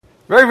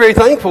Very, very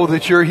thankful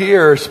that you're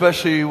here,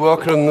 especially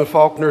welcome the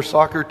Faulkner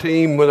soccer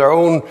team with our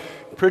own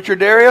Pritchard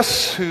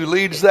Darius, who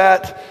leads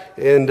that.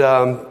 And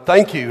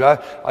thank you.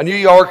 I knew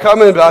y'all were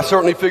coming, but I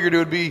certainly figured it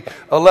would be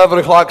 11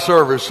 o'clock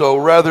service, so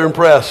rather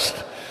impressed.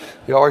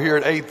 Y'all are here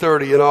at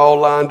 8:30 and all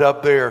lined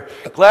up there.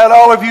 Glad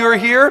all of you are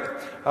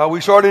here. We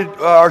started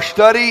our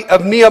study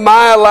of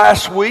Nehemiah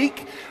last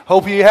week.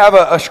 Hope you have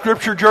a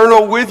scripture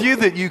journal with you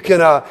that you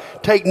can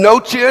take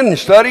notes in and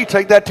study.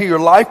 Take that to your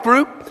life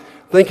group.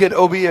 Think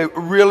it'll be a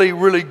really,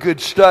 really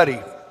good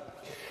study.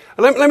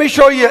 Let me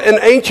show you an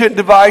ancient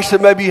device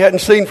that maybe you hadn't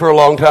seen for a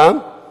long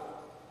time.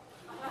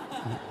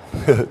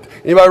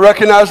 Anybody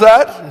recognize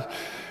that?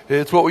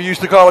 It's what we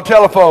used to call a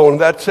telephone.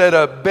 That's at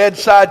a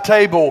bedside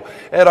table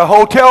at a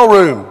hotel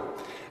room.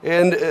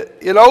 And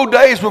in old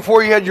days,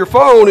 before you had your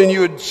phone and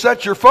you would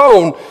set your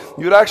phone,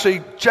 you would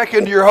actually check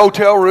into your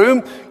hotel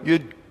room.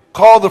 You'd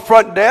call the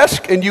front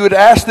desk and you would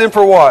ask them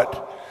for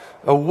what?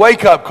 A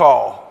wake-up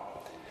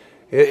call.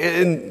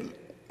 And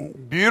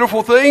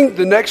beautiful thing,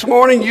 the next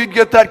morning you'd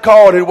get that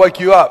call and it'd wake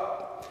you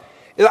up.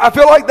 And I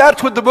feel like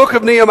that's what the book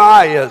of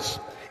Nehemiah is.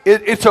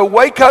 It's a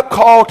wake-up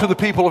call to the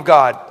people of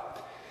God.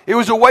 It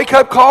was a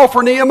wake-up call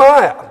for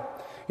Nehemiah.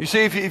 You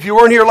see, if you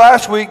weren't here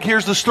last week,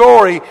 here's the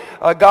story.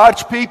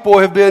 God's people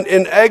have been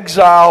in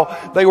exile.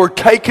 They were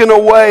taken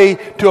away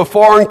to a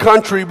foreign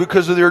country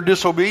because of their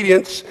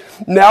disobedience.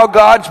 Now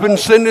God's been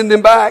sending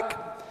them back.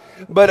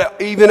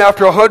 But even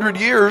after 100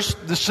 years,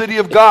 the city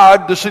of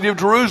God, the city of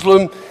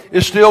Jerusalem,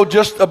 is still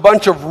just a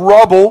bunch of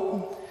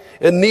rubble.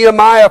 And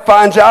Nehemiah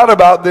finds out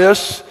about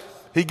this.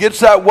 He gets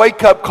that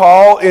wake-up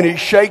call, and it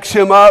shakes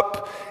him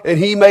up, and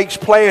he makes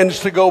plans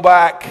to go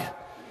back.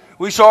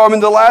 We saw him in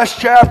the last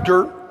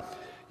chapter.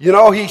 You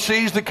know, he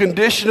sees the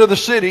condition of the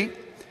city.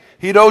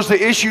 He knows the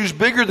issue's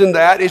bigger than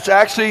that. It's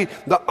actually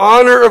the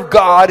honor of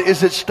God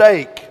is at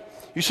stake.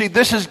 You see,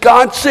 this is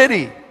God's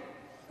city.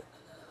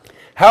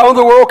 How in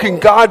the world can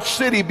God's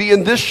city be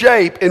in this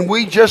shape and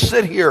we just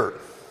sit here?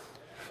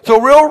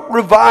 So real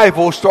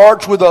revival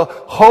starts with a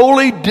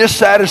holy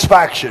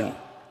dissatisfaction.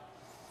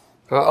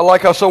 I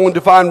like how someone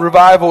defined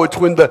revival. It's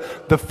when the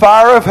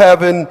fire of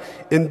heaven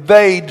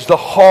invades the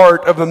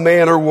heart of a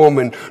man or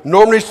woman.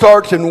 Normally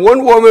starts in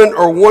one woman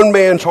or one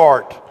man's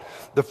heart.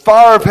 The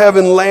fire of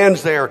heaven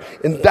lands there.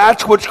 And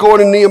that's what's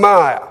going in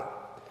Nehemiah.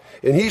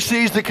 And he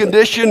sees the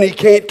condition. He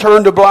can't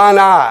turn a blind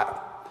eye.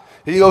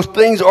 He goes,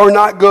 things are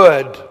not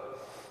good.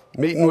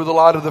 Meeting with a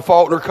lot of the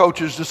Faulkner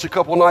coaches just a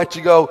couple nights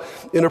ago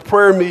in a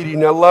prayer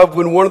meeting. I loved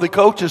when one of the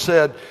coaches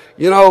said,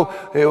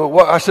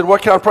 I said,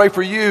 what can I pray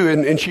for you?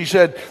 And she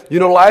said,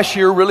 last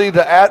year really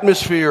the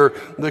atmosphere,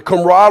 the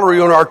camaraderie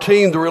on our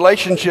team, the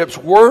relationships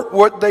weren't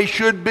what they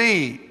should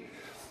be.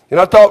 And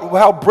I thought,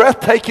 how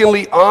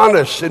breathtakingly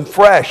honest and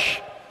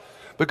fresh.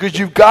 Because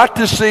you've got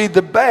to see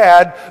the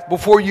bad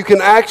before you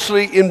can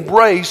actually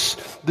embrace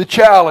the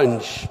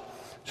challenge.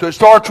 So it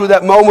starts with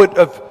that moment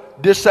of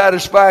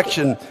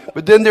dissatisfaction.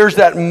 But then there's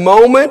that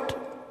moment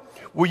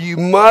where you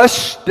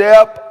must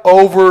step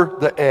over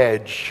the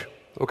edge.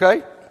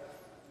 Okay?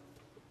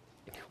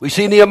 We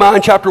see Nehemiah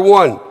in chapter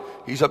 1.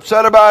 He's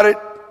upset about it.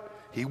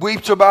 He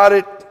weeps about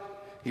it.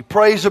 He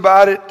prays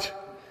about it.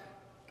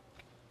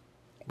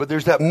 But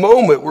there's that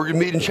moment we're going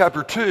to meet in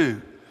chapter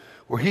 2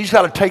 where he's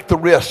got to take the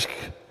risk.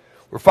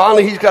 Where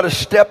finally he's got to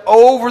step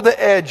over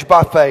the edge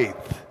by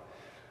faith.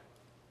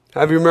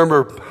 How do you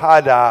remember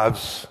high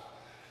dives?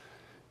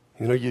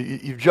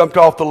 You've jumped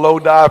off the low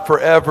dive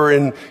forever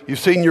and you've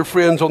seen your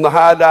friends on the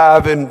high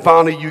dive and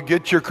finally you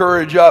get your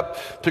courage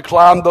up to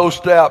climb those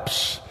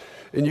steps.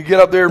 And you get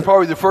up there and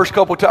probably the first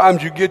couple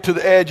times you get to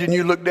the edge and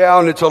you look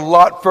down, it's a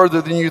lot further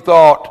than you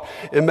thought.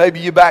 And maybe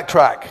you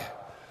backtrack.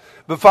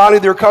 But finally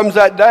there comes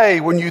that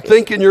day when you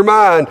think in your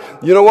mind,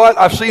 you know what,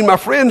 I've seen my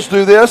friends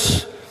do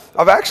this.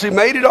 I've actually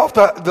made it off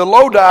the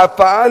low dive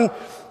fine.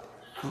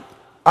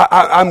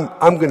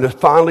 I'm going to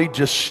finally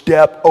just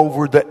step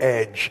over the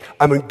edge.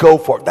 I'm going to go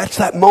for it. That's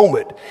that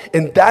moment.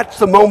 And that's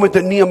the moment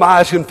that Nehemiah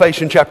is going to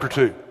face in chapter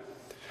 2.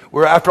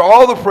 Where after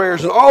all the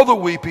prayers and all the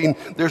weeping,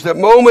 there's that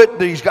moment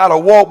that he's got to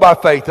walk by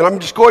faith. And I'm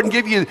just going to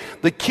give you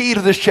the key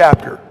to this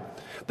chapter.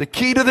 The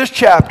key to this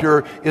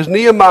chapter is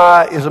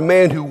Nehemiah is a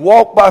man who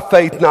walked by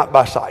faith, not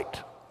by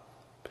sight.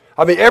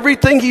 I mean,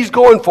 everything he's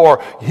going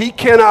for, he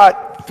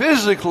cannot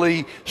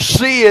physically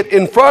see it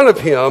in front of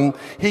him.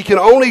 He can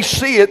only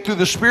see it through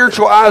the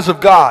spiritual eyes of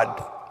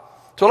God.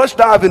 So let's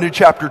dive into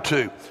chapter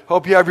 2.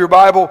 Hope you have your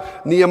Bible,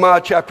 Nehemiah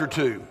chapter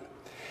 2.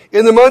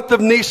 In the month of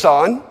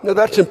Nisan, now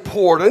that's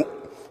important,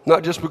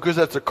 not just because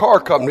that's a car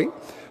company,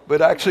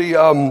 but actually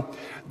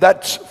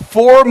that's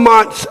 4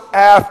 months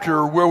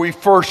after where we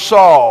first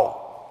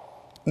saw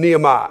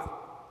Nehemiah.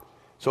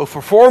 So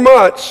for 4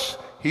 months,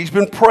 he's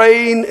been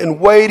praying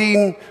and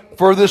waiting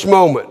for this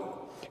moment.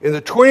 In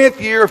the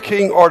 20th year of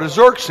King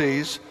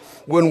Artaxerxes,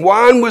 when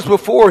wine was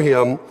before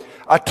him,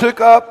 I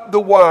took up the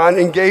wine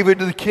and gave it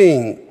to the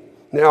king.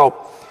 Now,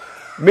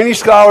 many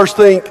scholars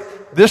think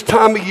this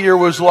time of year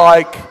was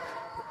like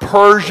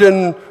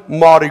Persian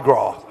Mardi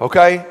Gras,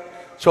 okay?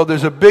 So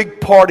there's a big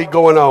party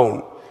going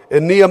on,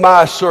 and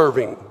Nehemiah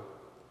serving.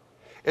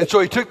 And so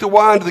he took the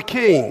wine to the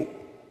king.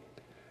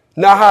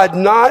 Now had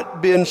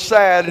not been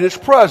sad in his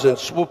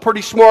presence. Well,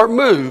 pretty smart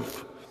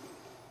move.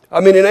 I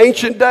mean, in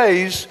ancient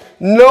days,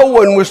 no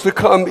one was to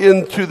come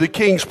into the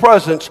king's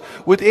presence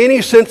with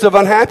any sense of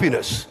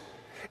unhappiness.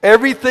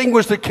 Everything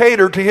was to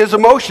cater to his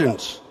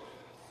emotions.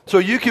 So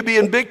you could be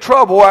in big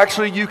trouble.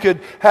 Actually, you could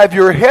have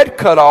your head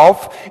cut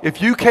off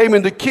if you came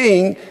in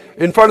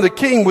front of the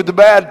king with the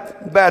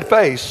bad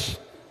face.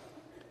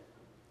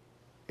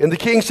 And the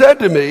king said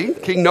to me,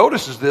 king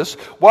notices this,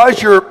 "Why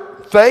is your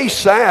face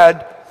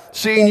sad,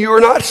 seeing you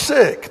are not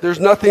sick? There's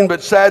nothing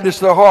but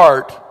sadness in the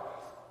heart."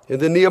 And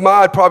then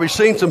Nehemiah had probably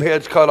seen some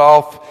heads cut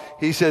off.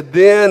 He said,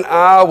 "Then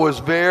I was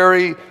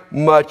very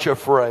much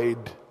afraid."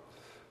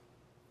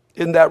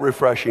 Isn't that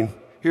refreshing?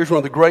 Here's one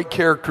of the great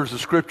characters of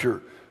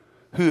Scripture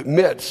who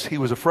admits he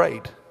was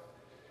afraid.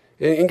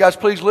 And guys,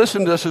 please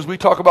listen to us as we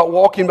talk about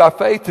walking by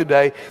faith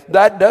today.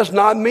 That does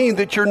not mean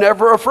that you're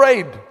never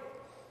afraid.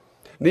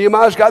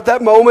 Nehemiah's got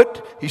that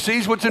moment. He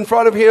sees what's in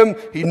front of him.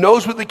 He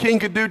knows what the king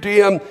could do to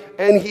him.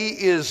 And he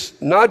is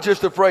not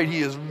just afraid,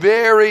 he is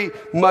very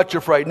much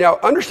afraid. Now,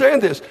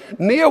 understand this.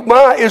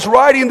 Nehemiah is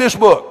writing this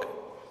book.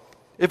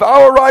 If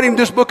I were writing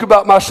this book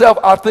about myself,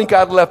 I think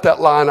I'd left that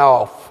line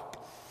off.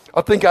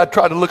 I think I'd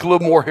try to look a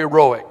little more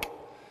heroic.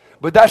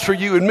 But that's for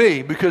you and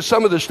me, because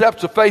some of the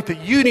steps of faith that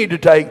you need to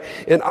take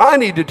and I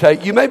need to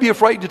take, you may be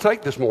afraid to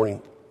take this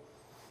morning.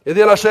 And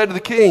then I said to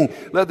the king,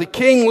 "Let the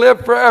king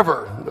live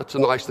forever." That's a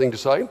nice thing to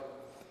say.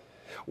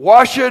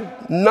 "Why should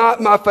not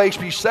my face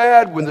be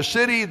sad when the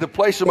city, the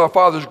place of my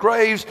father's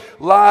graves,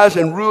 lies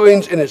in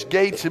ruins and its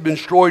gates have been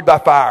destroyed by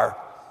fire?"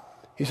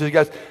 He says,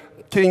 "Guys,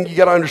 king, you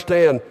got to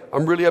understand,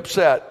 I'm really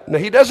upset." Now,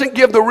 he doesn't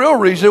give the real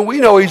reason. We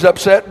know he's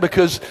upset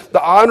because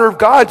the honor of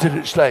God's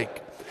at stake.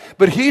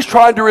 But he's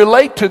trying to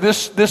relate to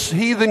this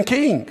heathen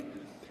king.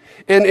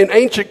 And in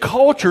ancient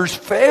cultures,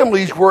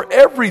 families were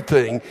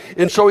everything.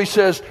 And so he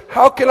says,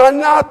 "How can I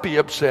not be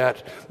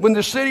upset when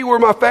the city where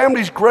my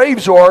family's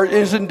graves are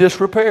is in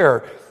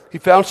disrepair?" He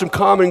found some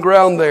common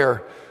ground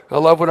there. I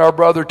love when our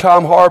brother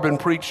Tom Harbin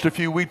preached a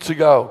few weeks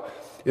ago.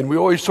 And we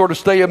always sort of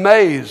stay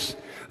amazed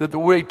that the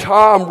way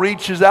Tom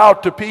reaches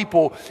out to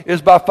people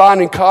is by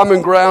finding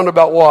common ground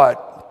about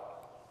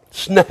what?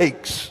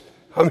 Snakes.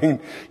 I mean,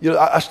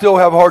 I still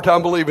have a hard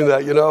time believing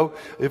that,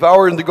 If I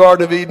were in the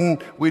Garden of Eden,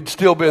 we'd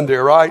still been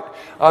there, right?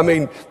 I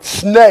mean,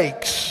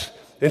 snakes.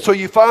 And so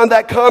you find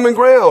that common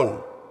ground.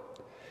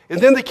 And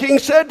then the king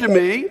said to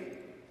me,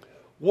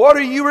 "What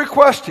are you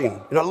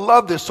requesting?" And I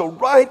love this. So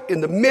right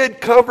in the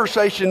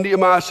mid-conversation,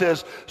 Nehemiah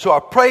says, "So I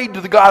prayed to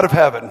the God of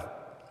heaven."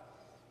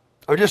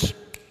 Or just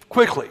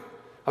quickly.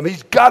 I mean,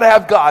 he's got to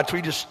have God, so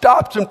he just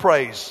stops and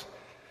prays.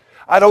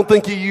 I don't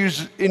think he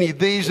used any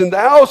these and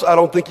thous. I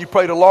don't think he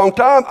prayed a long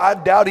time. I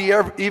doubt he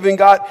ever even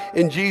got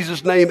 "in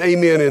Jesus' name,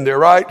 amen" in there,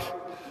 right?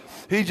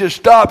 He just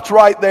stops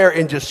right there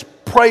and just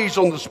prays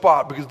on the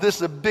spot because this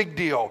is a big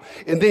deal.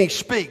 And then he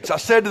speaks. "I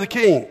said to the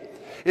king,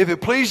 if it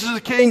pleases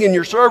the king and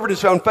your servant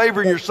has found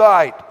favor in your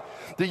sight,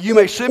 that you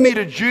may send me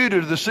to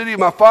Judah, to the city of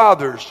my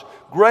fathers'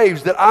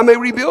 graves, that I may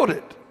rebuild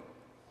it."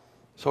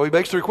 So he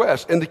makes the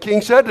request. And the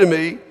king said to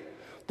me,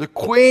 the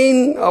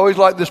queen, I always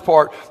like this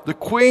part, the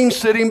queen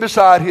sitting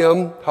beside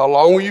him, "How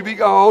long will you be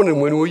gone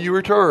and when will you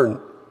return?"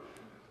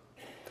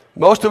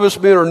 Most of us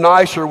men are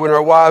nicer when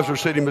our wives are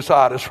sitting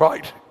beside us,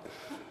 right?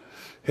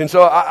 And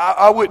so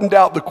I wouldn't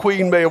doubt the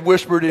queen may have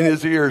whispered in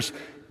his ears,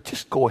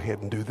 "Just go ahead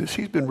and do this.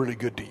 He's been really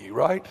good to you,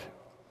 right?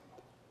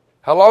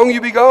 How long will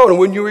you be gone and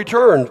when you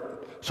return?"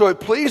 So it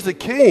pleased the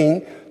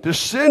king to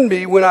send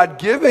me when I'd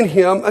given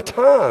him a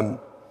time.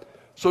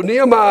 So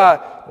Nehemiah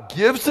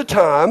gives the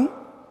time.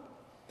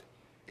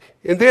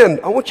 And then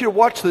I want you to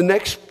watch the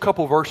next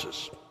couple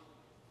verses.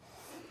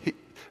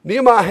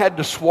 Nehemiah had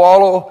to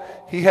swallow.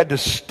 He had to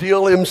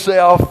steel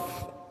himself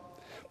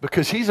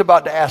because he's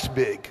about to ask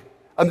big.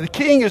 I mean, the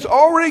king has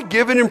already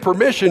given him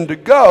permission to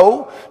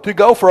go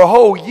for a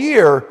whole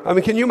year. I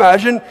mean, can you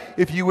imagine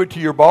if you went to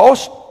your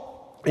boss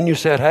and you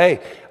said,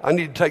 "Hey, I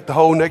need to take the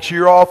whole next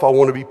year off. I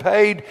want to be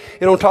paid.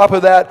 And on top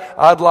of that,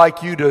 I'd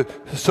like you to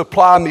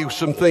supply me with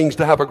some things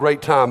to have a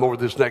great time over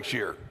this next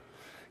year."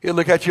 He'd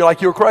look at you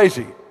like you're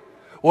crazy.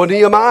 Well,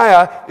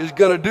 Nehemiah is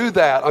going to do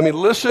that. I mean,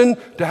 listen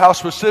to how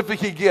specific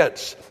he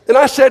gets. "And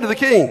I said to the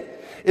king,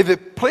 if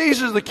it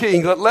pleases the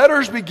king, let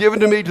letters be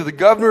given to me to the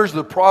governors of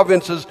the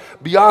provinces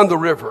beyond the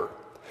river,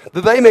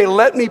 that they may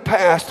let me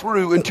pass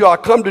through until I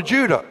come to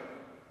Judah.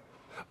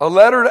 A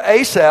letter to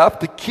Asaph,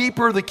 the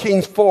keeper of the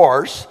king's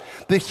forest,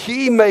 that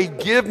he may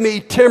give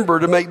me timber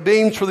to make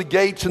beams for the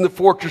gates and the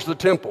fortress of the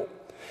temple,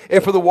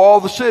 and for the wall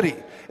of the city,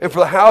 and for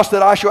the house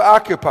that I shall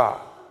occupy."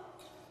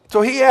 So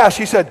he asked,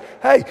 he said,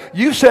 "Hey,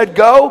 you said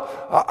go.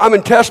 I'm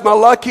going to test my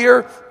luck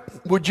here.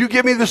 Would you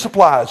give me the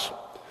supplies?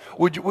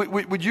 Would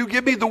you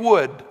give me the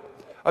wood?"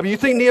 I mean, you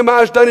think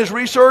Nehemiah's done his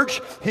research?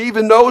 He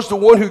even knows the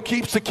one who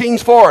keeps the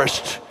king's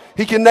forest.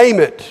 He can name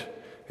it.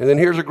 And then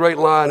here's a great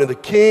line. "And the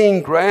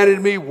king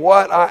granted me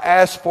what I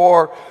asked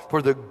for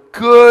the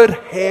good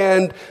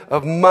hand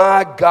of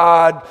my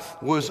God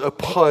was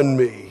upon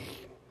me."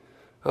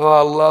 Oh,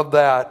 I love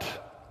that.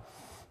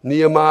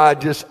 Nehemiah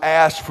just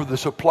asked for the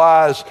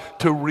supplies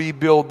to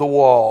rebuild the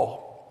wall.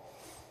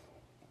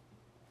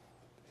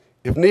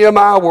 If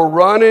Nehemiah were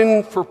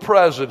running for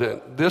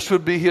president, this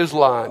would be his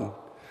line.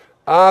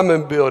 I'm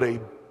going to build a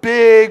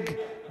big,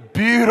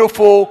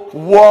 beautiful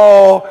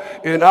wall,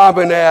 and I'm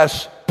going to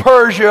ask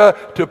Persia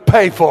to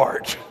pay for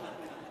it.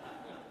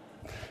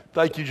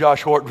 Thank you,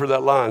 Josh Horton, for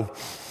that line.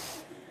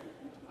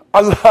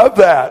 I love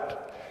that.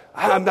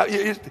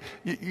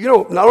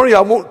 Not only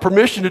I want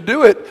permission to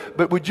do it,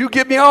 but would you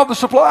give me all the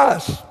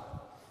supplies?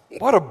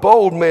 What a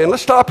bold man.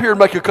 Let's stop here and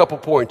make a couple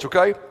points,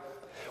 okay?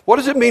 What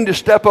does it mean to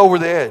step over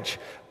the edge?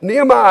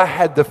 Nehemiah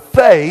had the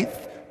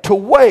faith to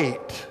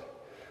wait.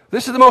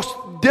 This is the most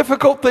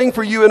difficult thing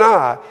for you and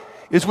I,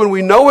 is when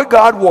we know what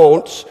God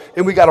wants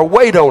and we got to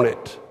wait on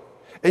it.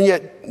 And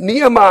yet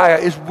Nehemiah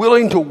is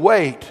willing to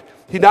wait.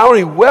 He not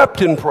only wept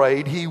and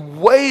prayed, he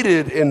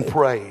waited and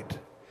prayed.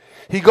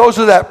 He goes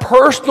to that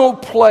personal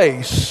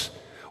place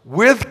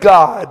with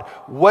God,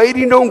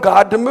 waiting on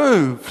God to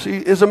move.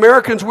 See, as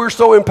Americans, we're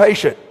so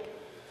impatient.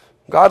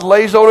 God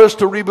lays on us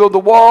to rebuild the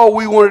wall.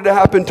 We want it to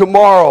happen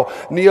tomorrow.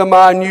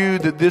 Nehemiah knew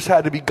that this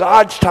had to be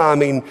God's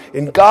timing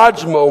and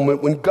God's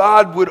moment when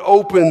God would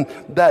open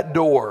that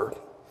door.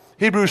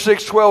 Hebrews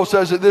 6:12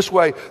 says it this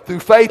way, through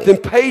faith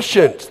and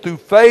patience,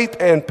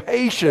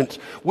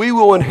 we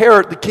will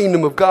inherit the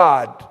kingdom of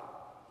God.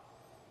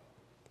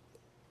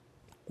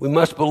 We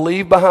must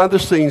believe behind the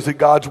scenes that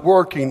God's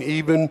working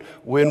even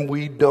when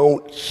we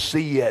don't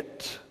see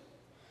it.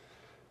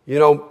 You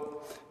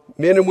know,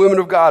 men and women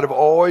of God have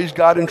always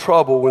got in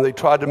trouble when they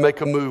tried to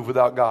make a move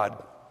without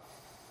God.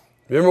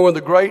 Remember when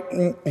the great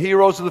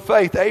heroes of the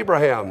faith,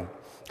 Abraham,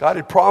 God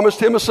had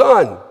promised him a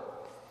son.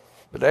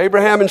 But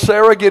Abraham and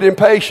Sarah get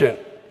impatient.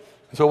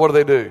 So what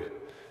do?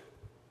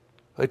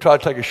 They try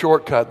to take a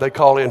shortcut. They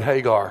call in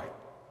Hagar.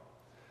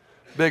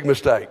 Big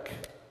mistake.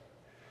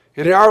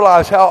 And in our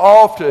lives, how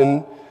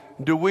often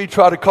do we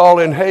try to call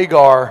in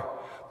Hagar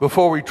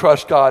before we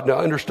trust God? Now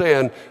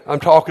understand, I'm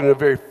talking in a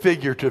very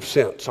figurative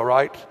sense, all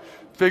right?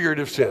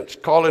 Figurative sense.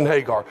 Call in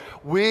Hagar.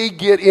 We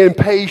get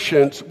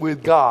impatient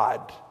with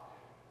God.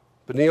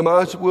 But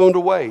Nehemiah's willing to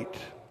wait.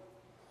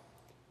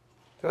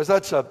 Because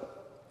that's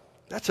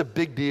a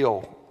big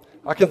deal.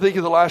 I can think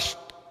of the last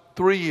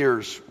 3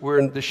 years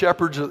where the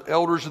shepherds and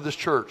elders of this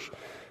church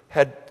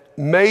had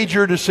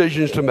major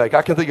decisions to make.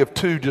 I can think of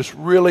 2 just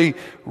really,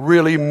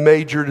 really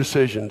major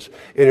decisions.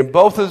 And in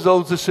both of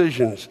those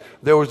decisions,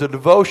 there was a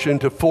devotion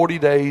to 40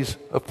 days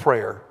of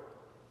prayer.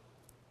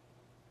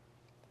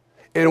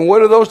 And in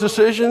one of those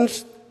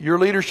decisions, your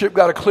leadership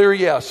got a clear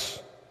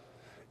yes.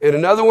 In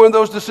another one of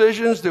those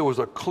decisions, there was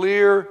a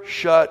clear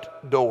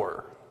shut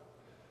door.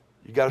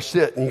 You got to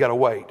sit and you got to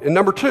wait. And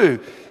number 2,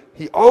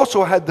 he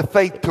also had the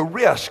faith to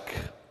risk.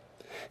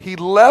 He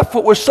left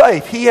what was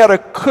safe. He had a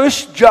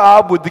cush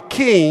job with the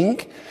king.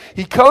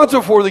 He comes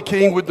before the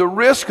king with the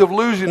risk of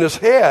losing his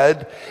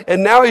head,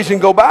 and now he's going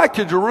to go back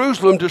to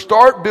Jerusalem to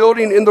start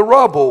building in the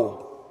rubble.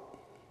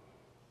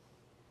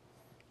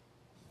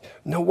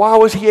 Now, why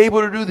was he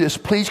able to do this?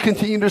 Please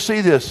continue to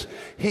see this.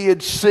 He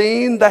had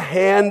seen the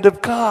hand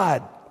of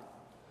God.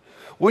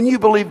 When you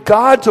believe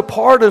God's a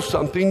part of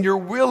something, you're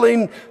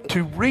willing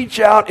to reach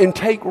out and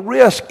take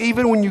risk,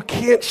 even when you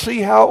can't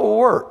see how it will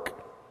work.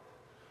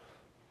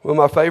 One of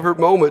my favorite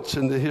moments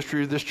in the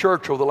history of this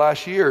church over the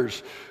last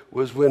years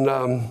was when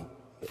I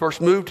first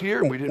moved here,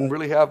 and we didn't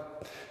really have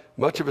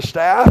much of a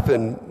staff,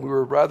 and we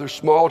were a rather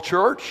small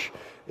church,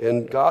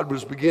 and God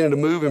was beginning to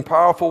move in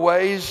powerful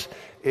ways,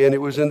 and it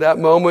was in that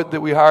moment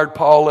that we hired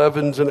Paul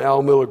Evans and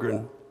Al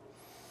Milligren.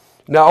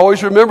 Now, I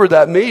always remember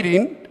that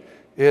meeting,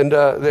 and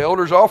the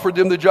elders offered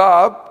them the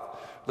job.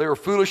 They were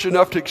foolish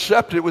enough to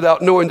accept it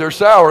without knowing their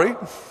salary.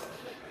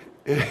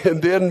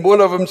 And then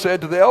one of them said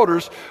to the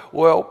elders,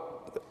 well,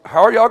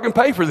 how are y'all going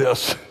to pay for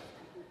this?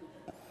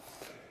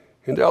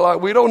 And they're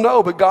like, we don't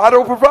know, but God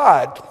will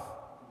provide.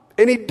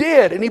 And he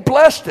did, and he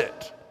blessed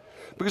it.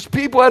 Because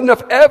people had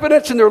enough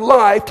evidence in their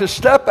life to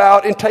step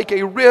out and take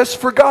a risk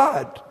for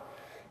God.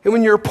 And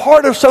when you're a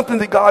part of something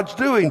that God's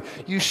doing,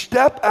 you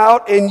step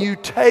out and you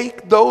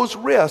take those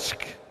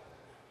risks.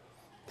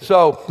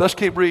 So let's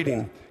keep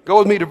reading. Go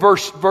with me to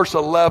verse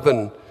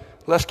 11.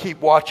 Let's keep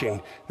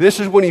watching. This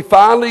is when he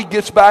finally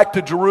gets back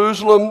to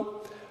Jerusalem.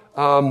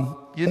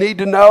 You need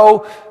to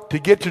know, to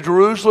get to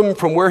Jerusalem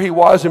from where he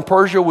was in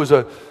Persia was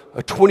a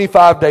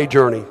 25-day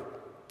journey.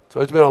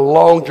 So it's been a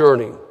long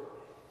journey.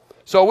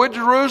 So I went to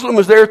Jerusalem,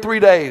 was there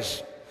 3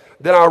 days.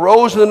 Then I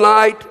rose in the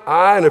night,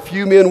 I and a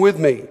few men with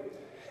me.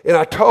 And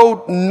I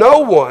told no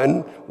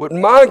one what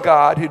my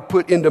God had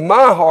put into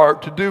my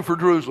heart to do for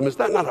Jerusalem. Is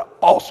that not an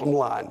awesome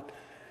line?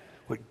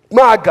 What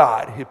my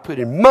God had put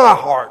in my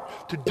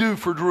heart to do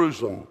for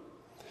Jerusalem.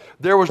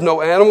 There was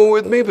no animal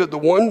with me but the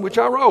one which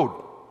I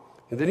rode.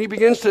 And then he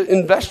begins to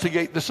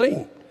investigate the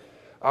scene.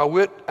 I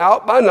went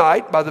out by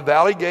night by the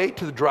valley gate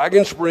to the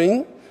dragon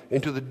spring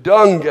and to the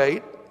dung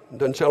gate.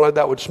 Doesn't sound like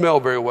that would smell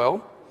very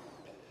well.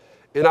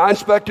 And I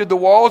inspected the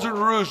walls of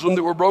Jerusalem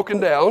that were broken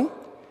down,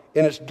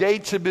 and its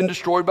gates had been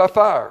destroyed by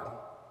fire.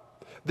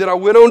 Then I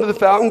went on to the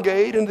fountain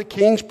gate and the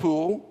king's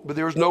pool, but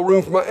there was no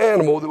room for my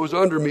animal that was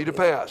under me to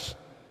pass.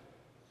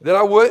 Then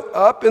I went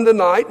up in the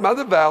night by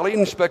the valley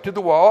and inspected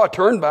the wall. I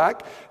turned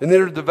back and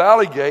entered the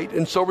valley gate,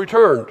 and so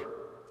returned.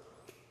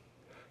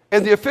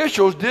 And the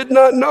officials did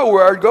not know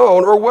where I had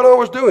gone or what I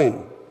was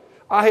doing.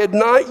 I had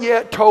not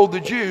yet told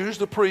the Jews,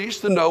 the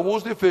priests, the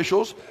nobles, the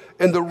officials,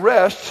 and the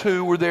rest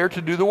who were there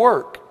to do the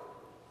work.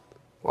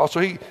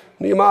 Also,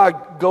 Nehemiah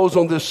goes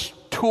on this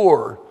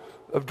tour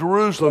of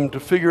Jerusalem to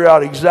figure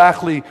out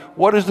exactly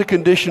what is the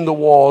condition of the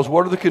walls,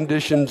 what are the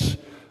conditions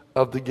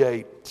of the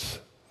gates.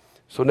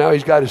 So now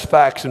he's got his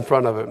facts in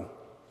front of him.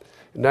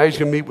 And now he's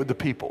going to meet with the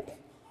people.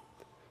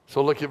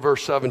 So look at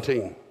verse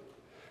 17.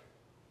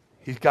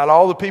 He's got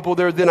all the people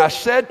there. Then I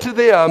said to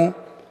them,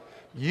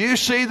 you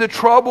see the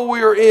trouble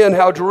we are in,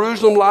 how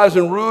Jerusalem lies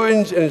in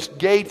ruins and its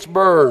gates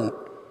burn.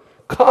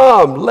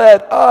 Come,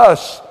 let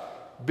us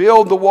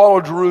build the wall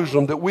of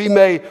Jerusalem that we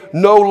may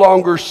no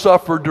longer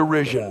suffer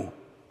derision.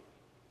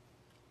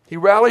 He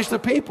rallies the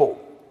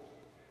people.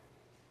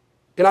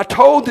 And I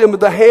told them of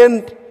the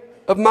hand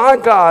of my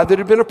God that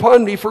had been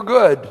upon me for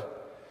good,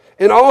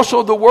 and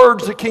also the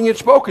words the king had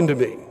spoken to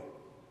me.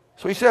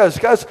 So he says,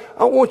 guys,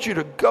 I want you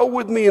to go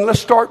with me and let's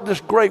start this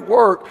great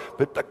work,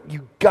 but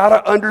you got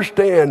to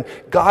understand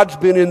God's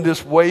been in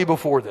this way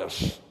before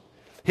this.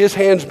 His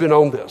hand's been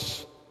on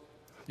this.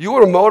 You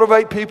want to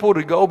motivate people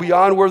to go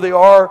beyond where they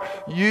are?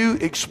 You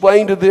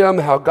explain to them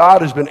how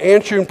God has been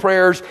answering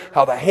prayers,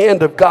 how the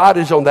hand of God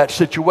is on that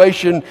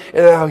situation,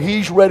 and how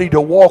he's ready to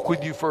walk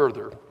with you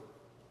further.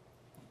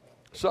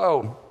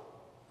 So,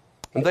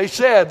 and they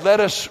said,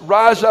 let us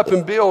rise up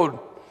and build.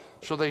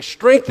 So they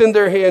strengthened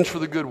their hands for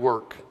the good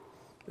work.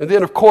 And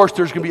then, of course,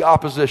 there's going to be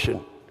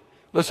opposition.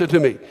 Listen to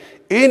me.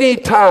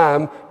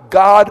 Anytime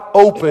God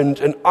opens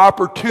an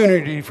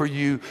opportunity for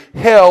you,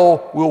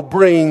 hell will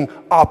bring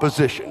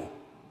opposition.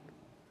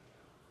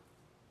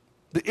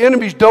 The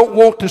enemies don't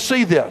want to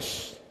see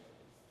this.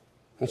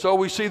 And so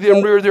we see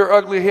them rear their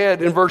ugly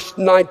head in verse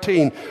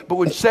 19. But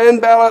when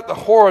Sanballat the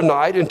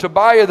Horonite and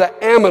Tobiah the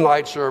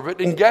Ammonite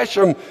servant and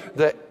Geshem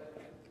the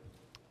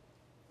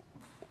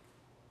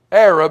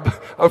Arab,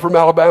 I'm from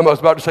Alabama, I was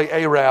about to say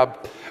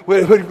Arab.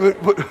 When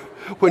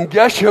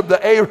Geshem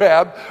the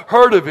Arab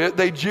heard of it,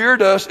 they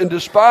jeered us and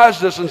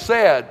despised us and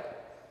said,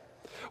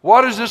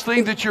 what is this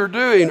thing that you're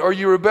doing? Are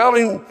you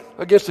rebelling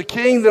against the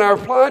king? Then I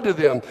replied to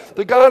them,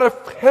 the God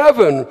of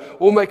heaven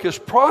will make us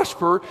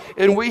prosper,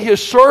 and we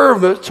his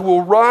servants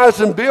will rise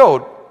and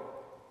build.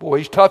 Boy,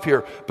 he's tough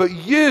here. But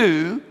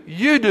you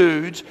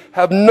dudes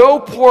have no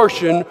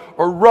portion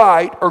or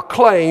right or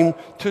claim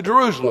to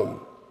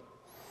Jerusalem.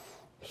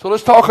 So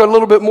let's talk a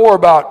little bit more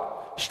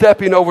about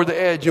stepping over the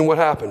edge and what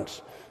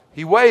happens.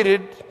 He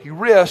waited, he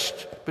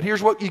risked, but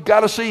here's what you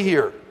got to see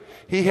here.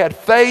 He had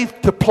faith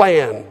to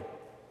plan.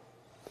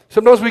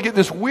 Sometimes we get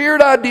this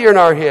weird idea in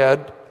our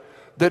head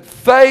that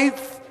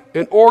faith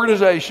and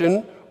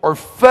organization or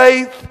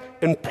faith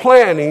and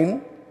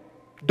planning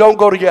don't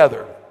go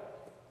together.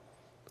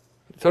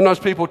 Sometimes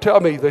people tell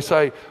me, they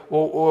say,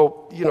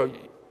 well,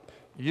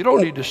 you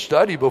don't need to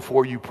study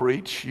before you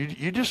preach.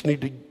 You just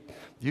need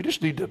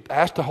to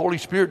ask the Holy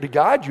Spirit to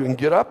guide you and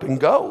get up and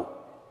go.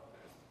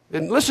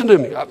 And listen to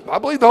me. I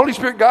believe the Holy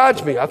Spirit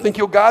guides me. I think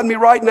he'll guide me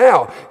right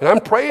now. And I'm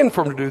praying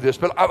for him to do this.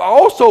 But I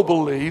also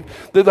believe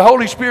that the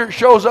Holy Spirit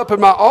shows up in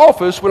my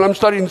office when I'm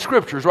studying the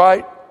scriptures,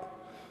 right?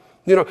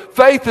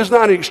 Faith is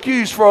not an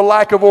excuse for a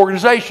lack of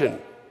organization.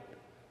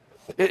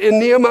 And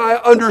Nehemiah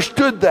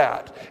understood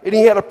that. And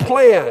he had a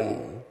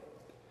plan.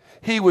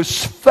 He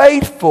was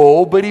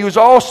faithful, but he was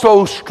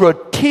also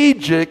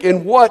strategic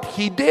in what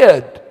he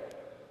did.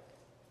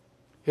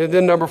 And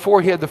then number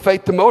 4, he had the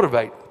faith to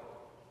motivate.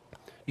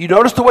 You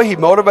notice the way he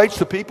motivates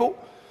the people?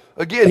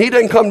 Again, he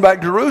didn't come back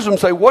to Jerusalem and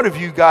say, what have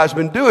you guys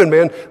been doing,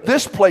 man?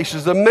 This place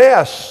is a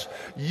mess.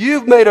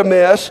 You've made a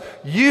mess.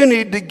 You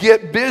need to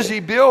get busy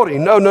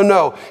building.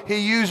 No. He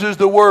uses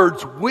the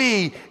words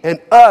we and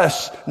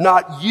us,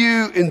 not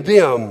you and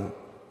them.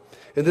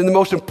 And then the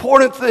most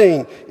important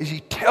thing is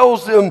he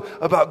tells them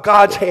about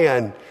God's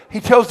hand. He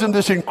tells them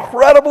this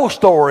incredible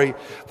story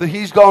that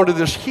he's gone to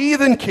this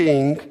heathen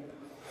king,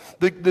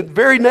 the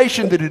very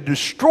nation that had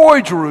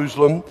destroyed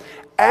Jerusalem,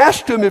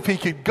 asked him if he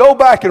could go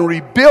back and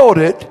rebuild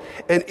it,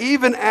 and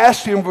even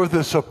asked him for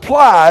the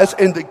supplies,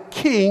 and the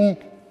king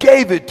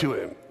gave it to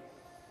him.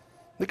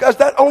 Because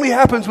that only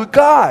happens with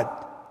God.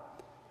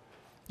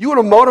 You want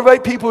to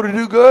motivate people to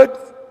do good?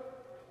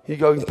 You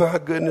go, my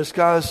goodness,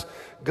 guys,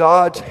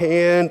 God's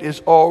hand is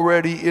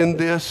already in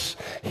this.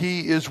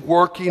 He is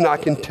working. I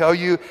can tell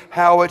you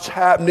how it's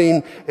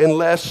happening, and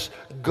let's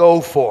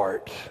go for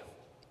it.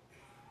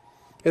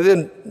 And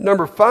then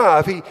number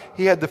 5,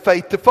 he had the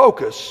faith to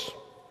focus.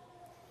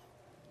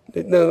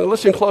 Now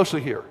listen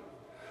closely here.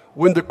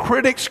 When the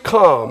critics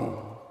come,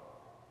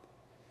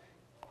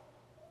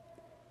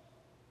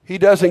 he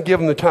doesn't give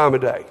them the time of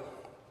day.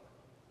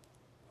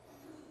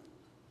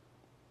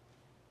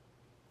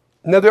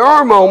 Now there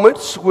are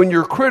moments when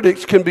your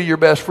critics can be your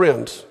best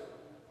friends.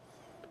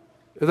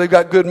 If they've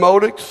got good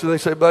motives and they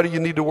say, buddy,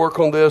 you need to work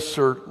on this,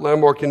 or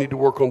Landmark, you need to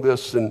work on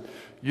this, and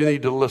you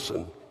need to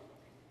listen.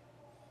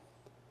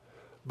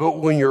 But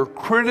when your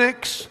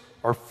critics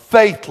are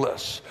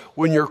faithless,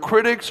 when your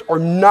critics are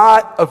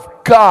not of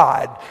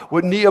God,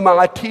 what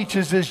Nehemiah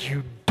teaches is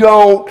you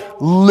don't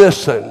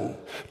listen.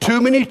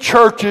 Too many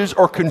churches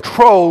are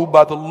controlled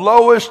by the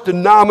lowest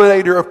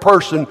denominator of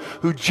person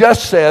who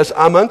just says,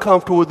 I'm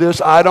uncomfortable with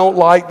this, I don't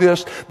like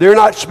this. They're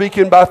not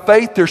speaking by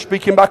faith, they're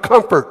speaking by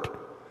comfort.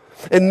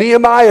 And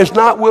Nehemiah is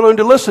not willing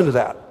to listen to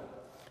that.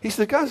 He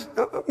said, guys,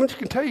 I'm just going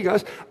to tell you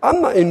guys,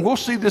 I'm not, and we'll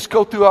see this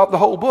go throughout the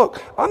whole book,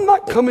 I'm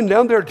not coming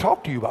down there to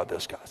talk to you about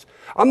this, guys.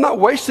 I'm not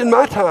wasting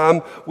my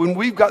time when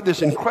we've got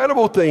this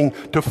incredible thing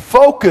to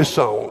focus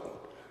on.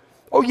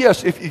 Oh,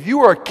 yes, if you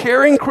are a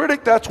caring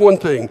critic, that's one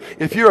thing.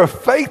 If you're a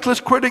faithless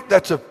critic,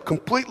 that's a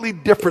completely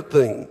different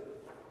thing.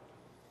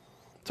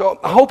 So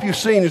I hope you've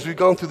seen as we've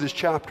gone through this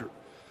chapter,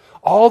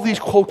 all these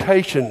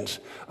quotations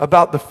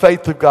about the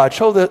faith of God.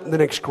 Show the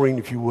next screen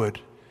if you would.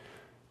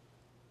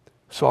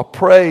 So I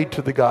prayed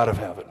to the God of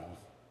heaven,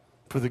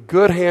 for the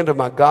good hand of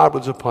my God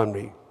was upon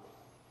me.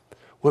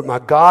 What my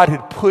God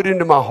had put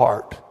into my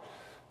heart,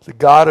 the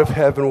God of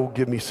heaven will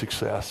give me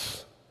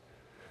success.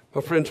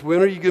 My friends,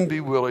 when are you going to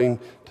be willing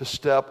to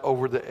step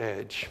over the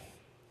edge?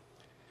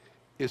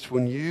 It's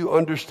when you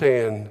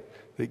understand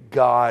that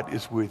God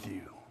is with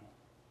you.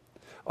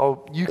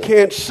 Oh, you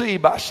can't see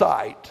by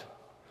sight,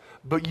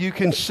 but you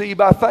can see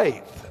by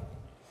faith.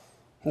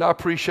 And I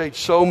appreciate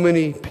so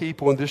many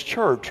people in this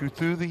church who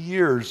through the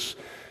years,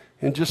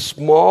 and just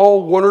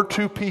small one or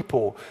two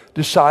people,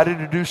 decided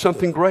to do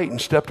something great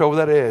and stepped over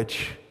that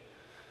edge.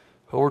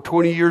 Over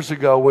 20 years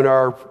ago, when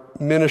our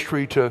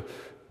ministry to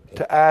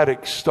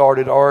addicts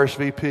started,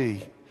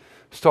 RSVP,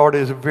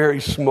 started as a very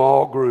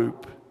small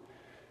group.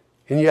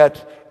 And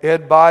yet,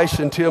 Ed Bice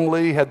and Tim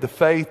Lee had the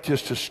faith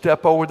just to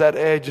step over that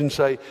edge and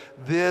say,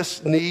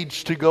 this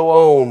needs to go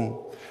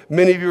on.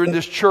 Many of you are in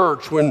this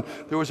church when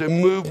there was a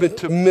movement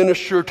to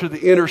minister to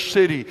the inner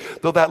city,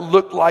 though that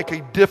looked like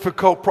a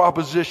difficult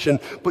proposition,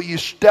 but you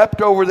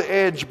stepped over the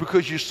edge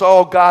because you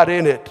saw God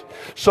in it.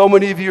 So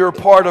many of you are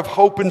part of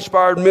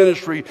Hope-inspired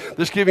ministry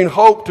that's giving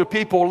hope to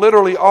people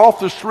literally off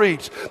the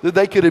streets that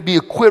they could be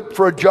equipped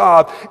for a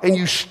job, and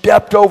you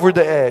stepped over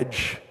the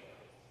edge.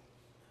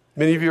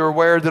 Many of you are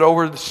aware that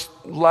over this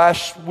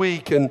last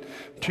week and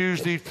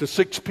Tuesday to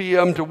 6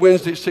 p.m. to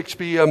Wednesday at 6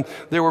 p.m.,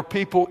 there were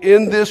people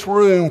in this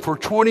room for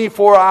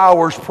 24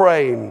 hours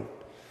praying.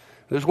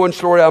 There's one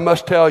story I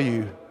must tell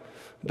you.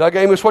 Doug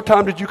Amos, what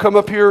time did you come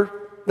up here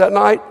that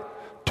night?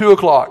 2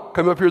 o'clock.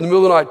 Come up here in the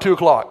middle of the night, 2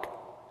 o'clock.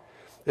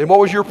 And what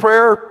was your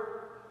prayer?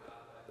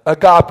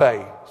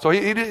 Agape. So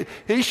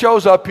he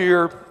shows up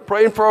here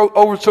praying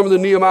over some of the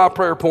Nehemiah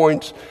prayer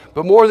points,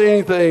 but more than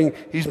anything,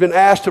 he's been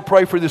asked to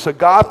pray for this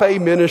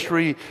agape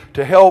ministry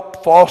to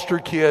help foster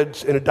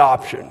kids in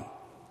adoption.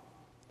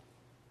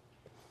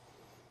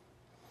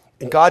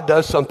 And God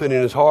does something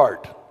in his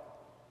heart.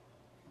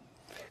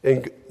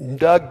 And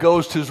Doug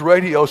goes to his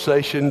radio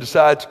station and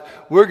decides,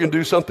 we're going to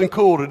do something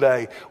cool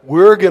today.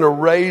 We're going to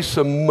raise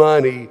some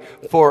money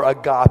for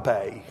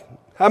agape.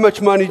 How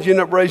much money did you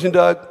end up raising,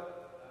 Doug?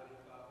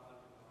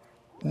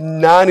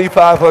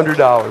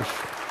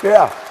 $9,500.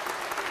 Yeah.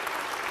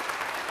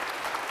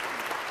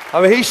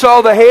 I mean, he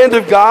saw the hand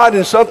of God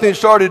in something that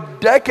started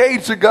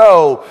decades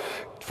ago.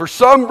 For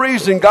some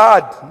reason,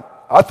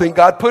 I think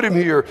God put him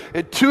here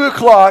at 2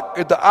 o'clock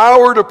at the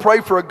hour to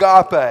pray for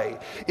agape.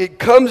 It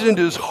comes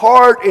into his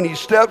heart and he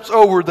steps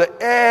over the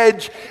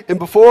edge, and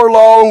before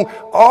long,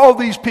 all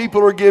these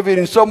people are giving,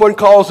 and someone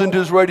calls into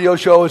his radio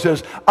show and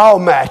says, I'll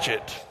match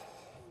it.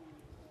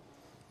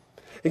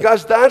 And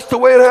guys, that's the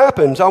way it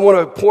happens. I want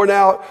to point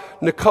out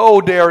Nicole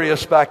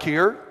Darius back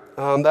here.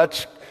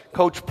 That's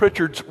Coach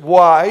Pritchard's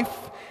wife.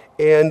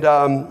 And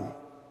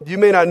you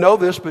may not know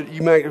this, but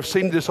you may have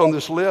seen this on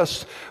this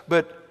list.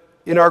 But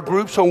in our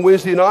groups on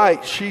Wednesday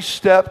night, she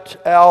stepped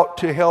out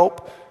to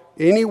help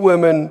any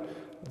women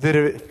that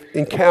have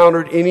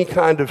encountered any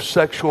kind of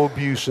sexual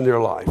abuse in their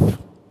life.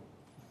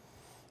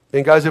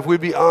 And guys, if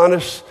we'd be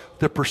honest,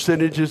 the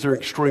percentages are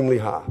extremely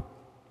high.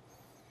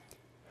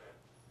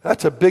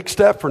 That's a big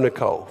step for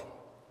Nicole.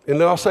 And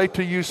then I'll say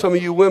to you, some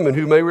of you women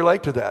who may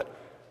relate to that,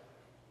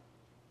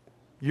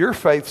 your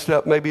faith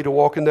step may be to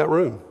walk in that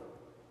room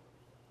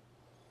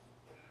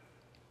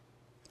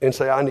and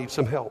say, I need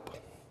some help.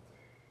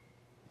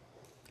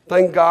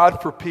 Thank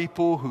God for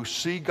people who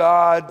see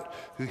God,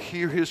 who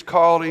hear his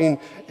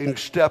calling, and who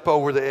step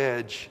over the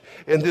edge.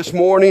 And this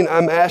morning,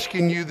 I'm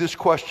asking you this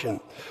question.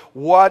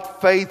 What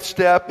faith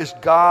step is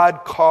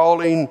God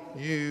calling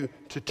you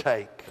to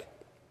take?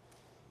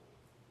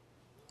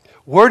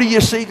 Where do you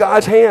see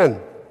God's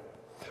hand?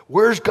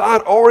 Where's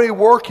God already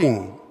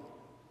working?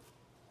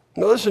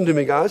 Now listen to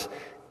me, guys.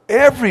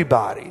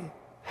 Everybody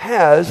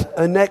has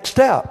a next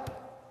step.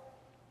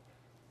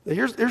 Now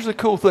here's the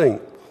cool thing.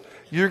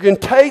 You can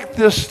take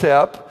this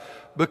step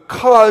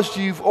because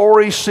you've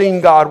already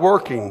seen God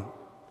working.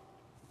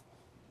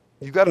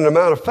 You've got an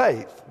amount of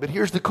faith. But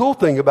here's the cool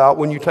thing about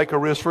when you take a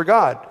risk for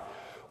God.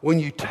 When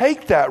you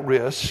take that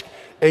risk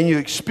and you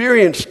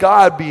experience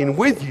God being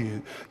with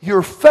you,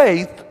 your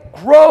faith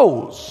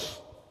grows.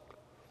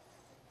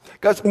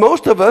 Guys,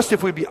 most of us,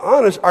 if we be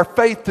honest, our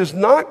faith does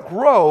not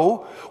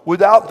grow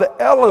without the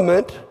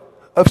element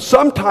of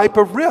some type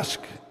of risk.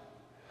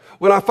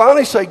 When I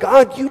finally say,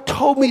 God, you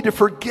told me to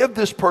forgive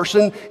this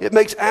person, it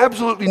makes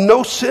absolutely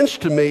no sense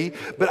to me,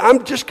 but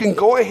I'm just going to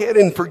go ahead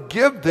and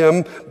forgive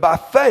them by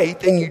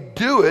faith, and you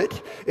do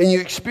it, and you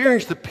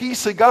experience the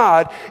peace of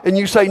God, and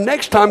you say,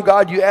 next time,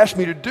 God, you ask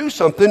me to do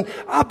something,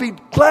 I'll be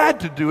glad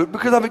to do it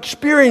because I've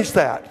experienced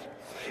that.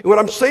 And what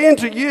I'm saying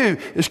to you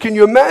is, can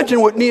you imagine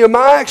what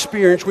Nehemiah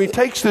experienced when he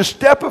takes this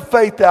step of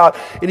faith out,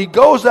 and he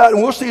goes out,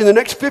 and we'll see in the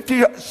next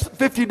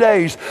 50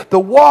 days, the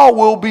wall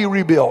will be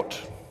rebuilt.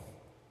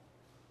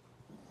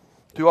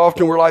 Too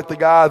often we're like the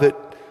guy that,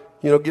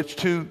 gets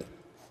too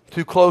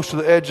close to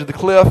the edge of the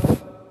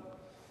cliff,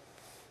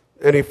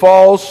 and he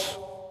falls,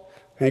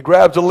 and he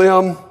grabs a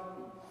limb, and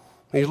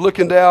he's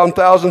looking down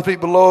 1,000 feet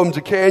below him is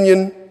a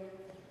canyon.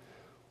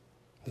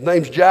 His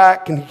name's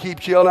Jack, and he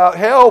keeps yelling out,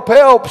 help,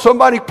 help,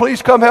 somebody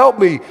please come help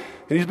me.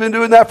 And he's been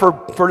doing that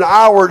for an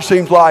hour, it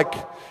seems like,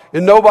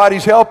 and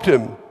nobody's helped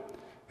him.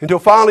 Until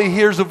finally he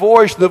hears a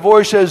voice, and the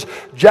voice says,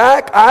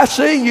 Jack, I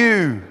see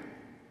you.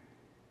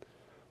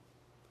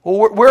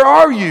 Well, where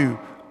are you?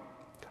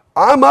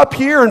 I'm up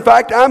here. In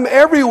fact, I'm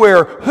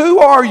everywhere. Who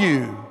are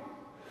you?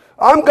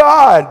 I'm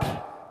God.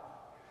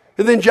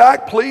 And then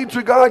Jack pleads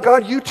with God,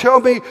 God, you tell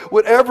me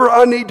whatever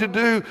I need to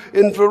do.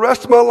 And for the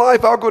rest of my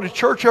life, I'll go to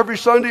church every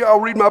Sunday.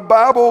 I'll read my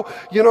Bible.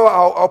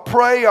 I'll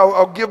pray.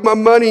 I'll give my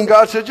money. And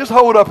God says, just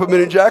hold up a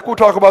minute, Jack. We'll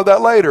talk about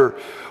that later.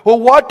 Well,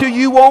 what do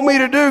you want me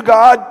to do,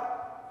 God?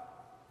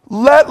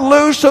 Let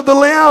loose of the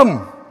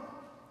limb.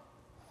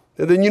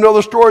 And then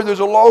the story, there's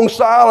a long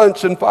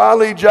silence, and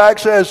finally Jack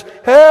says,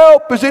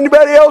 help, is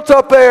anybody else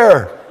up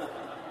there?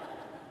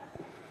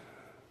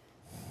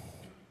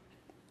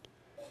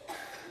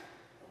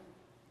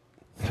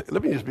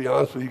 Let me just be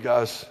honest with you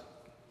guys.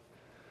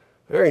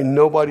 There ain't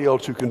nobody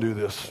else who can do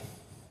this.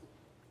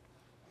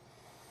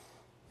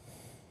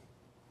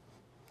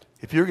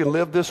 If you're going to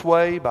live this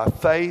way by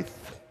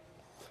faith,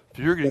 if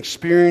you're going to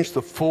experience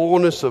the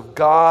fullness of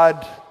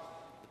God,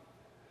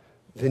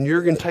 then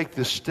you're going to take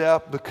this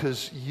step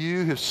because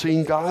you have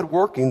seen God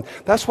working.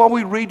 That's why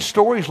we read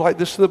stories like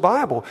this in the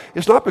Bible.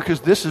 It's not because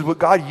this is what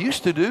God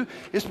used to do.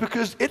 It's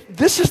because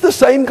this is the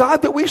same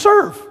God that we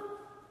serve.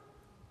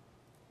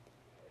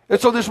 And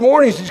so this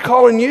morning, He's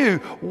calling you,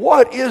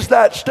 what is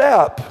that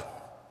step?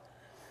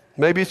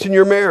 Maybe it's in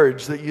your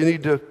marriage that you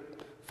need to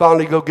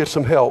finally go get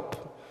some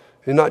help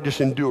and not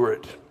just endure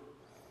it.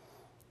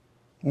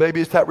 Maybe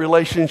it's that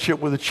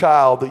relationship with a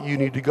child that you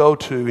need to go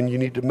to and you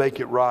need to make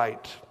it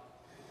right.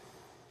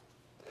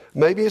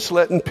 Maybe it's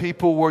letting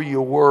people where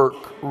you work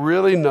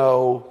really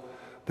know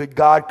that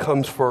God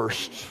comes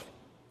first.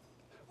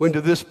 When to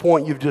this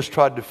point you've just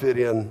tried to fit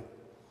in.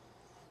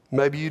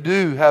 Maybe you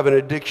do have an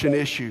addiction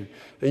issue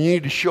and you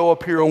need to show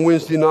up here on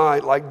Wednesday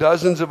night like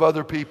dozens of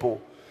other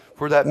people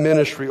for that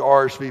ministry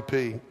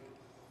RSVP.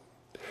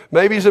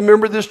 Maybe as a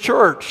member of this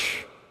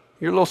church,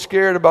 you're a little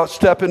scared about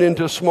stepping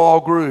into a small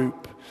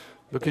group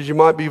because you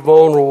might be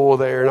vulnerable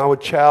there, and I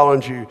would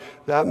challenge you,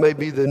 that may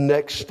be the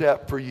next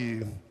step for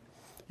you.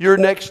 Your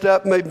next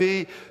step may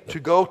be to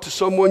go to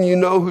someone you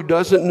know who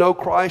doesn't know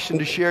Christ and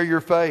to share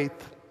your faith.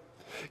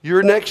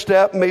 Your next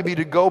step may be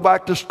to go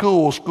back to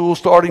school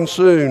starting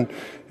soon,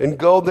 and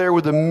go there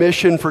with a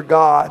mission for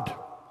God.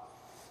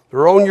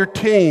 Or on your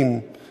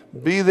team,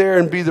 be there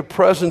and be the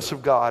presence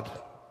of God.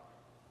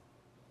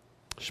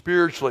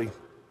 Spiritually,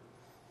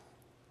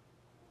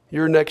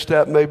 your next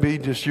step may be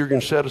just you're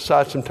going to set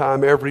aside some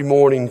time every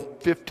morning,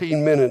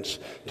 15 minutes,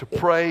 to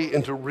pray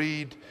and to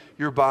read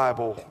your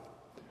Bible.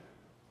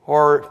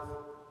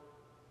 Or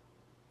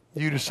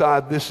you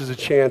decide this is a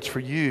chance for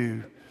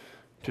you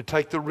to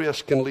take the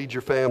risk and lead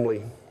your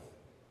family.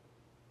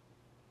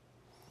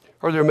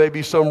 Or there may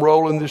be some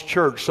role in this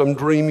church, some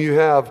dream you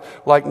have,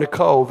 like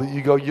Nicole, that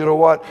you go, you know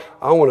what?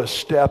 I want to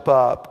step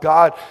up.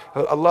 God,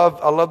 I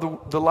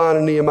love the line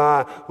in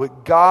Nehemiah,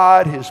 what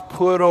God has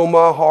put on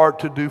my heart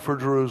to do for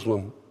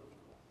Jerusalem.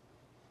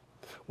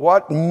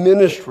 What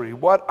ministry,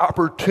 what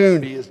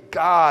opportunity has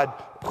God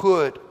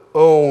put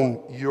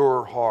on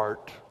your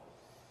heart?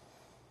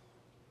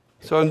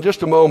 So in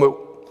just a moment,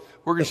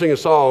 we're going to sing a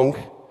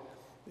song.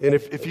 And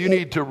if you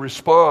need to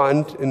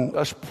respond and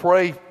us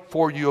pray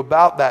for you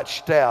about that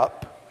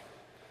step,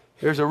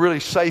 there's a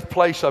really safe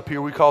place up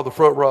here we call the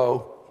front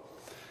row.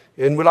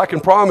 And what I can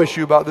promise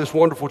you about this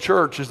wonderful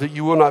church is that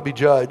you will not be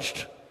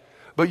judged,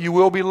 but you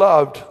will be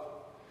loved.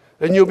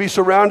 And you'll be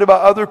surrounded by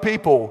other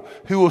people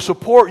who will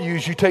support you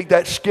as you take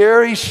that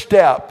scary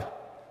step,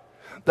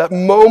 that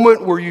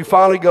moment where you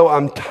finally go,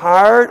 I'm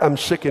tired, I'm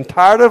sick and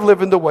tired of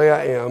living the way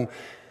I am.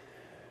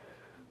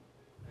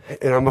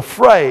 And I'm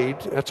afraid,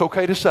 that's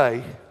okay to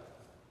say,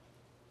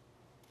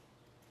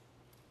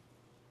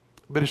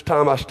 but it's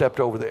time I stepped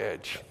over the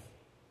edge.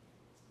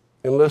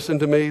 And listen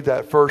to me,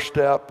 that first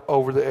step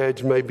over the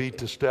edge may be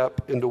to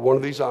step into one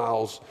of these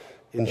aisles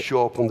and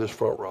show up on this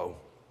front row.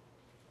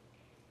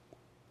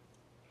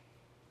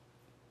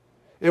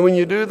 And when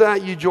you do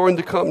that, you join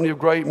the company of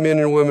great men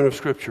and women of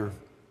Scripture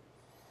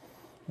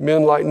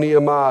Men like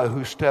Nehemiah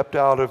who stepped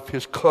out of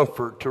his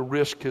comfort to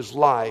risk his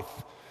life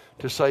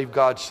to save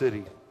God's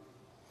city.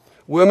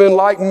 Women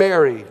like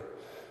Mary,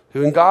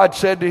 who when God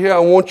said to her, I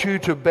want you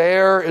to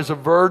bear as a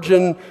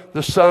virgin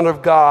the Son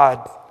of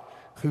God,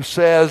 who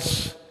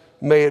says,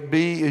 may it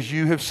be as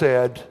you have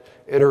said,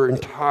 and her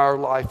entire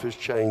life is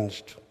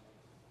changed.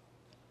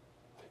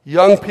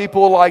 Young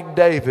people like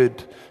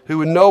David, who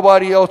when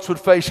nobody else would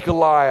face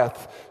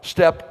Goliath,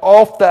 stepped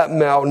off that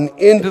mountain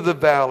into the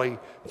valley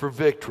for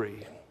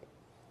victory.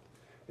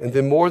 And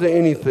then more than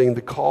anything,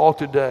 the call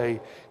today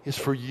is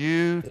for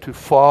you to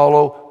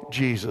follow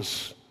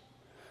Jesus,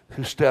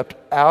 who stepped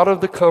out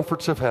of the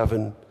comforts of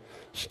heaven,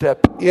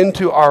 stepped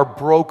into our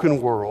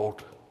broken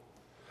world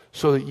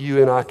so that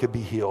you and I could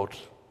be healed.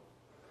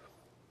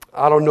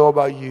 I don't know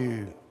about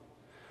you,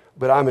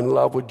 but I'm in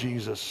love with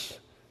Jesus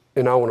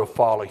and I want to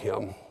follow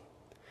him.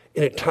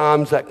 And at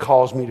times that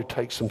calls me to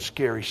take some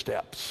scary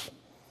steps.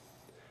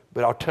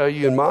 But I'll tell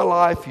you, in my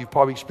life, you've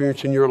probably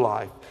experienced in your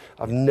life,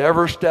 I've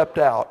never stepped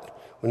out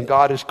when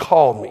God has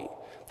called me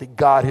that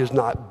God has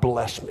not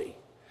blessed me.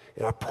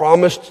 And I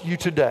promise you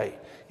today,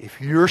 if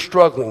you're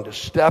struggling to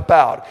step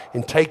out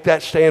and take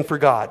that stand for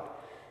God,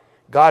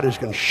 God is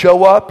going to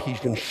show up, he's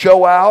going to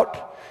show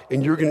out,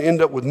 and you're going to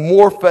end up with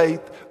more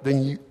faith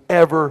than you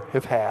ever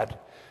have had.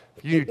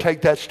 You need to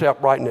take that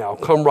step right now.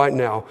 Come right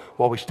now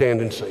while we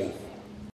stand and sing.